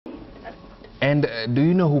And do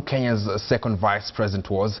you know who Kenya's second vice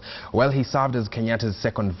president was? Well, he served as Kenyatta's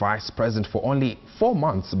second vice president for only 4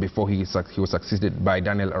 months before he was succeeded by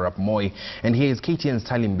Daniel Arap Moi. And here is KTN's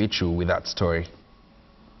Talim Bichu with that story.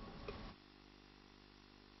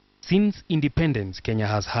 Since independence, Kenya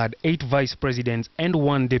has had 8 vice presidents and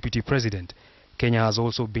 1 deputy president. Kenya has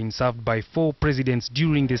also been served by 4 presidents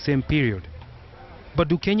during the same period. But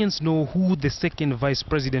do Kenyans know who the second vice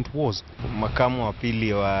president was? Makamu wa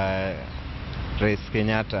pili wa Rais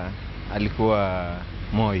Kenyatta alikuwa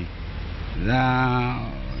Moi. That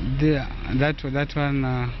one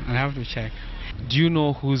I'll have to check. Do you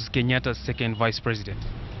know who's Kenyatta's second vice president?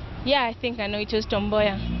 Yeah, I think I know. It was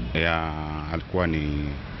Tomboya. Yeah, alikuwa ni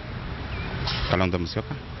Kalonzo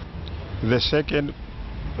Musyoka. The second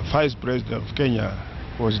vice president of Kenya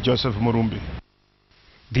was Joseph Murumbi.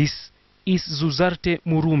 This is Zuzarte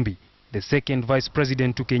Murumbi, the second vice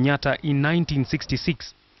president to Kenyatta in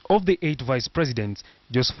 1966. Of the 8 vice presidents,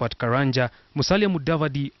 Josephat Karanja, Musalia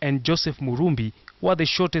Mudavadi and Joseph Murumbi were the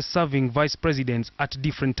shortest serving vice presidents at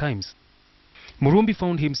different times. Murumbi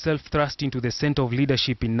found himself thrust into the center of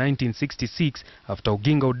leadership in 1966 after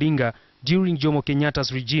Oginga Odinga during Jomo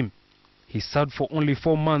Kenyatta's regime. He served for only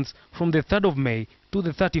 4 months from the 3rd of May to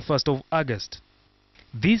the 31st of August.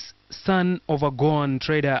 This son of a Goan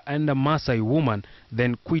trader and a Maasai woman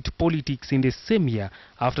then quit politics in the same year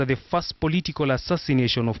after the first political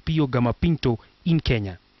assassination of Pio Gamapinto in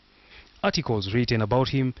Kenya. Articles written about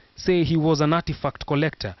him say he was an artifact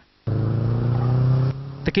collector.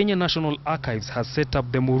 The Kenya National Archives has set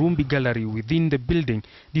up the Murumbi Gallery within the building,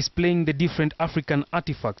 displaying the different African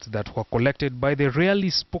artifacts that were collected by the rarely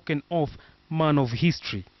spoken of man of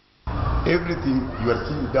history. Everything you are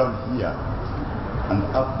seeing down here and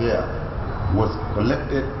up there was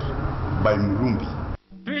collected by Murumbi.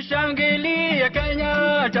 Tushangilie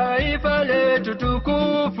Kenya, taifa letu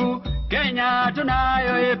tukufu, Kenya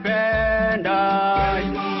tunayoipenda,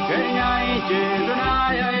 Kenya nchi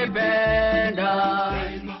tunayoipenda.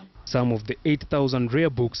 Some of the 8,000 rare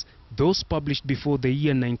books, those published before the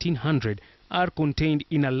year 1900, are contained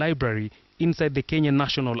in a library inside the Kenya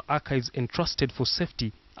National Archives entrusted for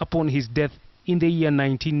safety upon his death in the year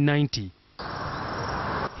 1990.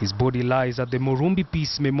 His body lies at the Murumbi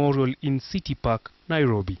Peace Memorial in City Park,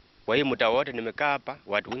 Nairobi. Kwa hii muda wote nimekaa hapa,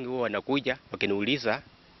 watu wengi huwa wanakuja wakiniuliza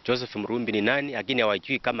Joseph Murumbi ni nani, lakini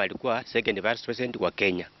hawajui kama alikuwa second vice president wa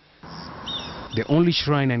Kenya. The only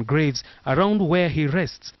shrine and graves around where he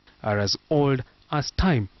rests are as old as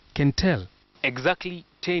time can tell. Exactly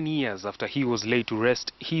 10 years after he was laid to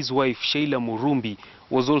rest, his wife Sheila Murumbi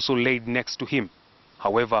was also laid next to him.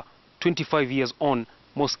 However, 25 years on,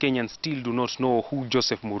 most Kenyans still do not know who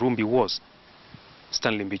Joseph Murumbi was.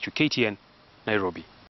 Stanley Mbichu, KTN, Nairobi.